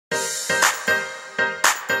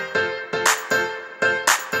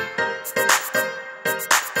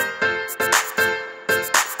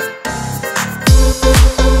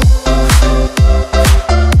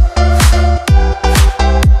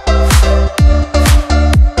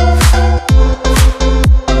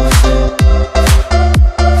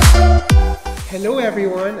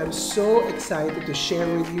so excited to share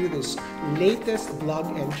with you this latest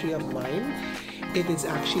blog entry of mine. It is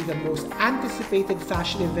actually the most anticipated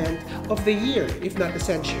fashion event of the year, if not the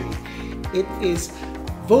century. It is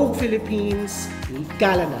Vogue Philippines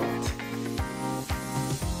Gala Night.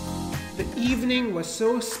 The evening was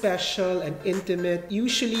so special and intimate.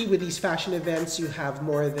 Usually with these fashion events, you have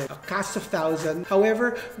more than a cast of thousands.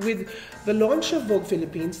 However, with the launch of Vogue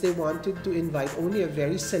Philippines, they wanted to invite only a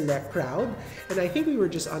very select crowd. And I think we were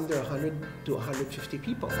just under 100 to 150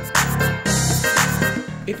 people.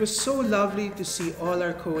 It was so lovely to see all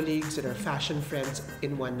our colleagues and our fashion friends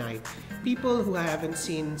in one night. People who I haven't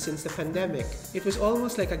seen since the pandemic. It was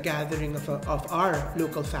almost like a gathering of our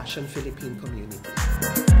local fashion Philippine community.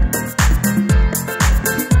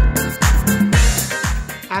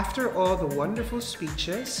 After all the wonderful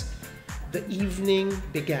speeches, the evening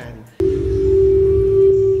began.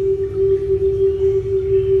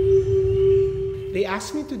 They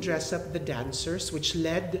asked me to dress up the dancers, which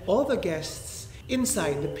led all the guests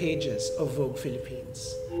inside the pages of Vogue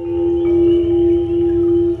Philippines.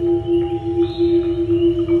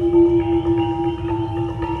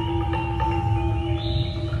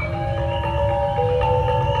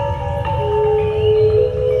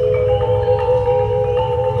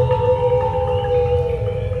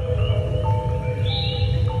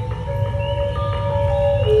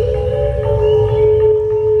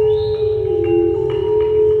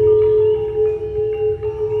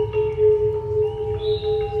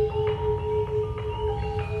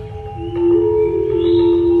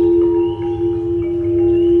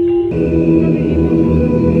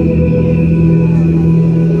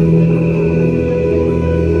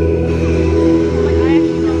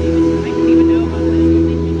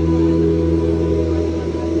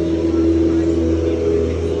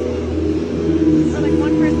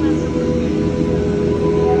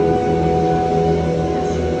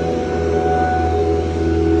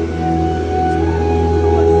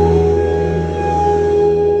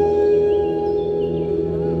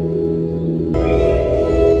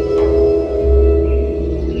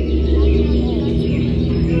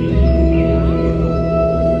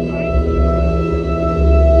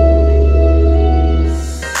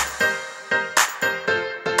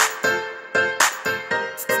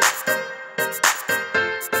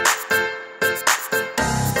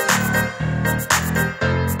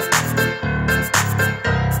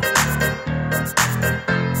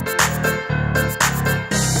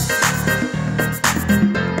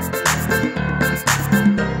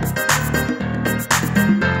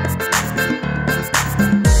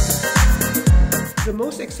 The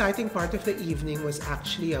most exciting part of the evening was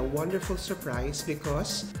actually a wonderful surprise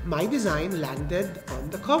because my design landed on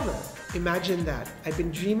the cover. Imagine that. I've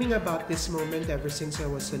been dreaming about this moment ever since I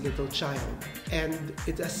was a little child, and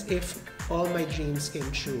it's as if all my dreams came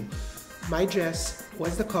true. My dress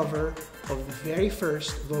was the cover of the very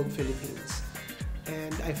first Vogue Philippines,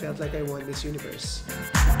 and I felt like I won this universe.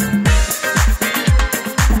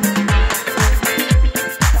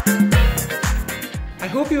 I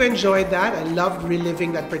hope you enjoyed that. I loved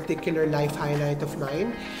reliving that particular life highlight of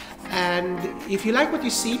mine. And if you like what you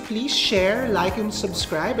see, please share, like, and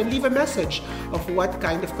subscribe, and leave a message of what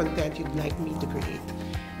kind of content you'd like me to create.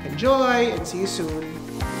 Enjoy, and see you soon.